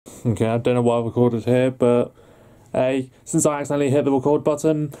Okay, I don't know why I recorded here, but hey, since I accidentally hit the record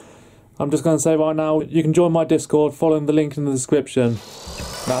button, I'm just going to say right now, you can join my Discord following the link in the description.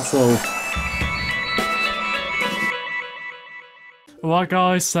 That's all. Alright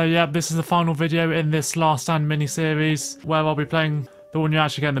guys, so yeah, this is the final video in this Last Stand mini-series, where I'll be playing the one you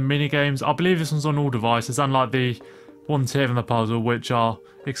actually get in the mini-games. I believe this one's on all devices, unlike the ones here in the puzzle, which are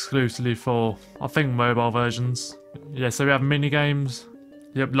exclusively for, I think, mobile versions. Yeah, so we have mini-games.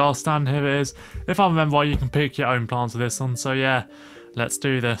 Yep, Last Stand, here it is. If I remember right, you can pick your own plans for this one, so yeah, let's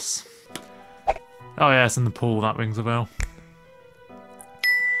do this. Oh yeah, it's in the pool, that rings a bell.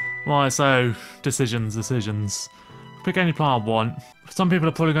 Right, so, decisions. Pick any plant I want. Some people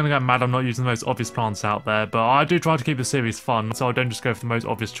are probably going to get mad I'm not using the most obvious plants out there, but I do try to keep the series fun, so I don't just go for the most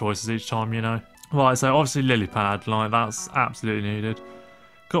obvious choices each time, you know. Right, so obviously lily pad, like, that's absolutely needed.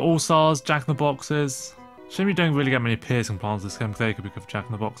 Got all stars, jack in the boxes. Shouldn't be doing really get many piercing plants this game, because they could be good for jack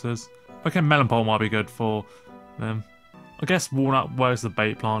in the boxes. Okay, melon pole might be good for them. I guess walnut works as a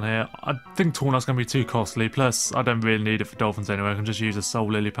bait plant here. I think tall nut's going to be too costly, plus I don't really need it for dolphins anyway, I can just use a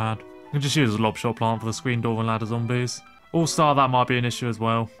soul lily pad. I can just use a lob shot plant for the screen door and ladder zombies. All-star, that might be an issue as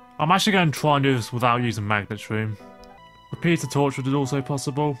well. I'm actually going to try and do this without using magnet shroom. Repeater torchwood is also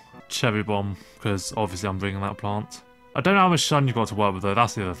possible. Cherry bomb, because obviously I'm bringing that plant. I don't know how much sun you've got to work with though,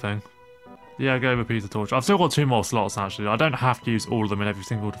 that's the other thing. Yeah, go repeater torch. I've still got 2 more slots actually. I don't have to use all of them in every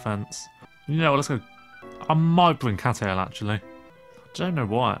single defense. You know what, let's go. I might bring cattail actually. I don't know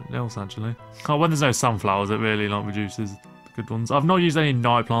what else actually. Oh, when there's no sunflowers it really like reduces good ones. I've not used any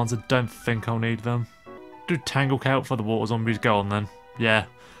night plants, I don't think I'll need them. Do tangle kelp for the water zombies, go on then. Yeah,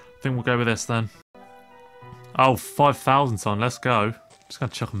 I think we'll go with this then. Oh, 5,000 sun, let's go. Just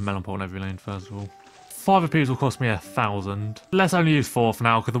gonna chuck a melon pot on every lane first of all. 5 apiece will cost me 1,000. Let's only use 4 for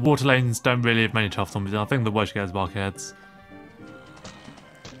now, because the water lanes don't really have many tough zombies. I think the worst you get is barkheads.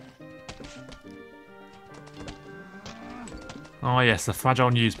 Oh yes, the fragile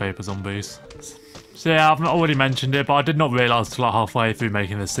newspaper zombies. So yeah, I've not already mentioned it, but I did not realise until like halfway through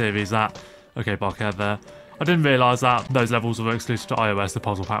making this series that... Okay, barkhead there. I didn't realise that those levels were exclusive to iOS, the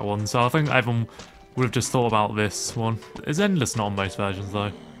puzzle pack one, so I think everyone would have just thought about this one. It's endless not on most versions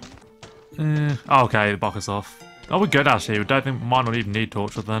though. Oh, okay, the bucket's off. Oh, we're good actually, we don't think, might not even need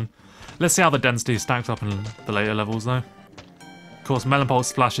torchwood then. Let's see how the density stacks up in the later levels though. Of course, melon pulse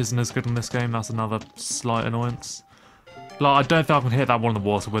splash isn't as good in this game, that's another slight annoyance. Like, I don't think I can hit that one in the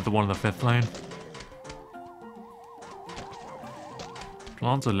water with the one in the 5th lane.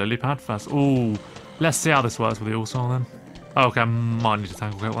 Plants a lily pad first. Ooh, let's see how this works with the all-star then. Oh, okay, I might need to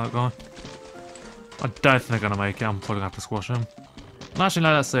tangle kill that guy. I don't think they're going to make it. I'm probably going to have to squash him. Actually,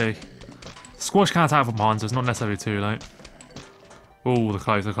 no, let's see. Squash can attack from behind, so it's not necessarily too late. Ooh,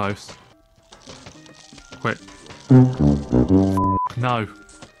 they're close. Quick. No.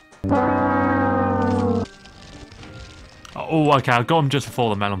 Oh, okay, I got him just before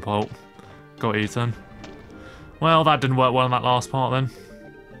the melon pult. Got eaten. Well, that didn't work well in that last part then.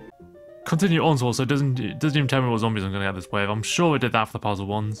 Continue onslaught, so it doesn't even tell me what zombies I'm going to get this wave. I'm sure it did that for the puzzle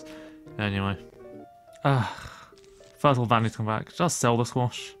ones. Anyway. First of all, that needs to come back. Just sell the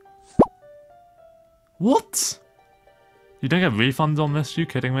squash. What? You don't get refunds on this? You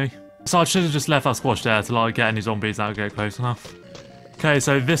kidding me? So I should have just left that squash there to like get any zombies that would get close enough. Okay,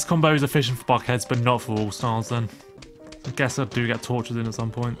 so this combo is efficient for buckheads, but not for all stars then. I guess I do get torches in at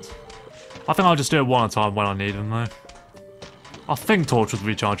some point. I think I'll just do it one at a time when I need them though. I think torches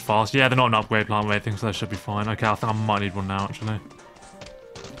recharge fast. Yeah, they're not an upgrade plant or anything, so they should be fine. Okay, I think I might need one now actually.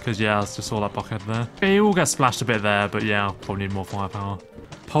 Because yeah, I just saw that bucket there. He will get splashed a bit there, but yeah, I'll probably need more firepower.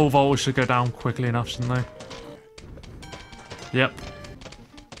 Pole vault should go down quickly enough, shouldn't they? Yep.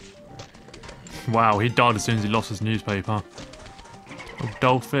 Wow, he died as soon as he lost his newspaper. Oh,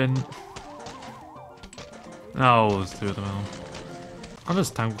 dolphin. Oh, there's 2 of them on. I'll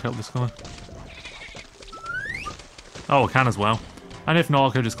just tangle kill this guy. Oh, I can as well. And if not,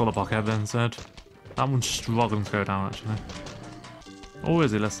 I could just got a bucket then instead. That one's struggling to go down actually. Oh,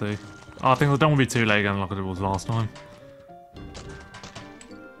 is he? Let's see. Oh, I think I don't want to be too late again like it was last time.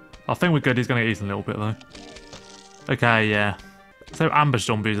 I think we're good. He's going to get eaten a little bit though. Okay, yeah. So ambush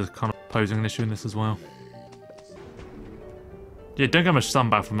zombies are kind of posing an issue in this as well. Yeah, don't get much sun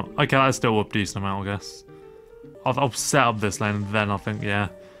back from it. Okay, that's still a decent amount, I guess. I'll set up this lane and then I think, yeah,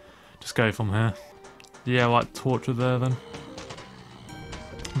 just go from here. Yeah, like torchwood there then.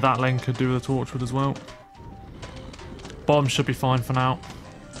 That lane could do with a torchwood as well. Bottom should be fine for now.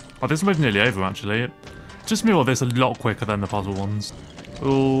 Oh, this one's nearly over actually. Just move all this a lot quicker than the puzzle ones.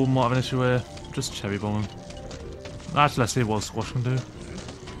 Oh, might have an issue here. Just cherry bomb him. Actually, let's see what squash can do.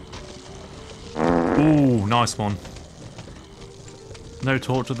 Ooh, nice one. No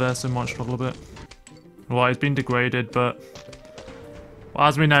torture there, so might struggle a bit. Right, it's been degraded, but well,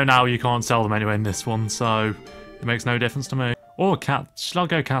 as we know now, you can't sell them anyway in this one, so it makes no difference to me. Or cat. Should I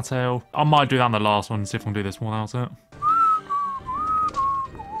go cattail? I might do that in the last one and see if I can do this one without it.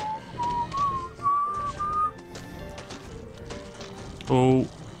 Oh.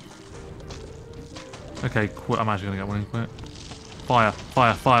 Okay, quit. I'm actually gonna get one in quick. Fire,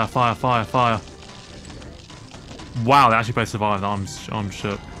 fire, fire, fire, fire, fire. Wow, they actually both survived. I'm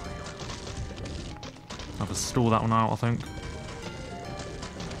shook. I have to stall that one out, I think.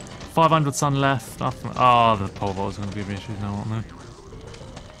 500 sun left. Oh, the pole vault is going to give me issues now, aren't they?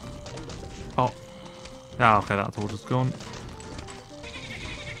 Oh. Yeah, okay, that torch is gone.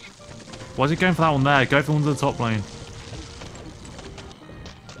 Why is he going for that one there? Go for the one to the top lane.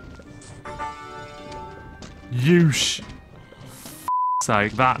 You sake.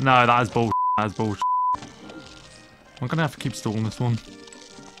 That is bullshit. That is bullshit. I'm gonna have to keep stalling this one.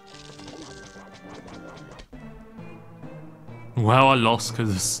 Well, I lost because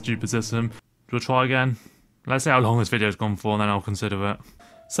of the stupid system. We'll try again. Let's see how long this video's gone for and then I'll consider it.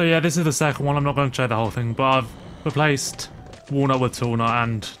 So yeah, this is the second one. I'm not going to show the whole thing, but I've replaced Walnut with Tallnut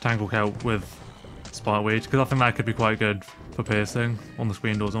and Tanglekelp with Spikeweed because I think that could be quite good for piercing on the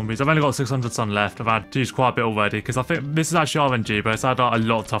screen door zombies. I've only got 600 sun left. I've had to use quite a bit already because I think this is actually RNG, but it's had a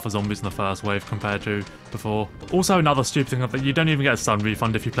lot tougher zombies in the first wave compared to before. Also, another stupid thing that you don't even get a stun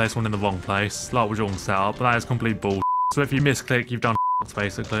refund if you place one in the wrong place, like with your own setup, but that is complete bull. So if you misclick, you've done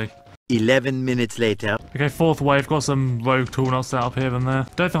basically. 11 minutes later. Okay, fourth wave, got some rogue Tallnut set up here and there.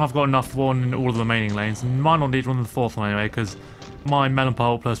 Don't think I've got enough one in all of the remaining lanes, and might not need one in the fourth one anyway, because my Melon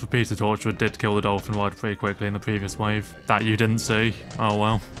Pult plus repeater torture did kill the dolphin ride pretty quickly in the previous wave. That you didn't see. Oh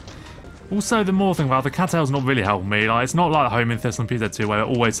well. Also, the more thing about the cattail's not really helping me. Like, it's not like home in Thistle and PZ2 where it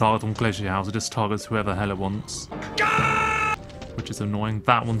always targets on Glacier House, it just targets whoever the hell it wants. Which is annoying.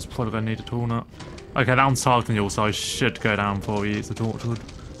 That one's probably going to need a Tallnut. Okay, that one's targeting you, so I should go down before he eats the torchwood.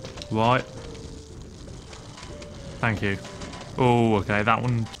 Right. Thank you. Oh, okay, that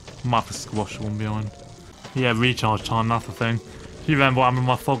one might have to squash the one behind. Yeah, recharge time, that's the thing. Do you remember what happened in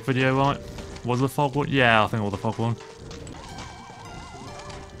my fog video, right? Was the fog one? Yeah, I think it was the fog one.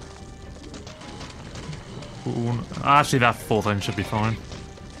 Ooh, actually, that fourth end should be fine.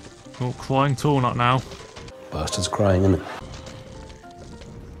 Oh, crying Tallnut now. Bastard's crying, isn't it?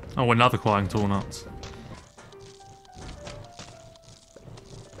 Oh, another crying Tallnut.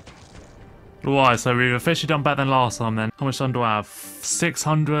 Right, so we've officially done better than last time then. How much sun do I have?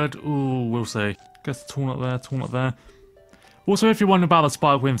 600? Ooh, we'll see. Guess Tallnut there. Also, if you're wondering about the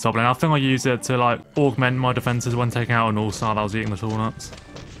Spike Wind top lane, I think I use it to, like, augment my defences when taking out an all-star that was eating the Tallnuts.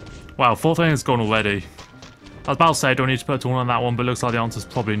 Wow, fourth lane is gone already. I was about to say, do I need to put a Tallnut on that one, but it looks like the answer's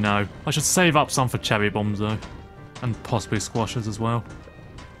probably no. I should save up some for cherry bombs, though. And possibly squashes as well.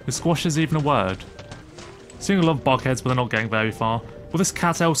 Is squashes even a word? Seeing a lot of bugheads, but they're not getting very far. Will this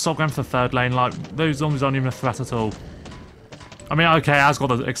cattail stop going for the third lane? Like, those zombies aren't even a threat at all. I mean, okay, it has got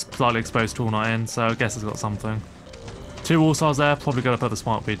the slightly exposed Tallnut in, so I guess it's got something. 2 all-stars there, probably gonna put the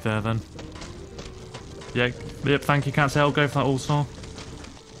smart bead there then. Yep, thank you, cattail, go for that all-star.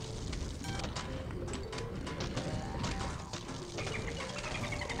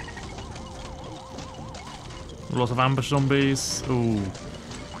 Lots of ambush zombies. Ooh.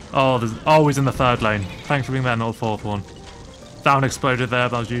 Oh, he's in the third lane. Thanks for being there, not the fourth one. That one exploded there,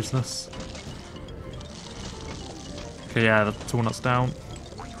 that was useless. Okay, yeah, the Tallnut's down.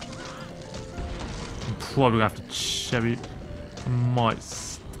 I'm probably gonna have to cherry. I might.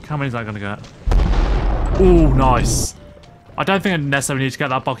 How many is that gonna get? Oh, nice. I don't think I necessarily need to get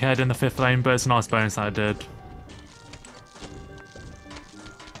that bughead in the 5th lane, but it's a nice bonus that I did.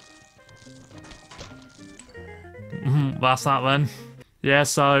 That's that then. Yeah,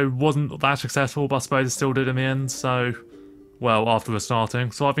 so wasn't that successful, but I suppose it still did in the end, so, well, after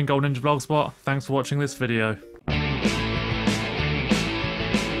restarting. So I've been Gold Ninja Vlogbot, thanks for watching this video.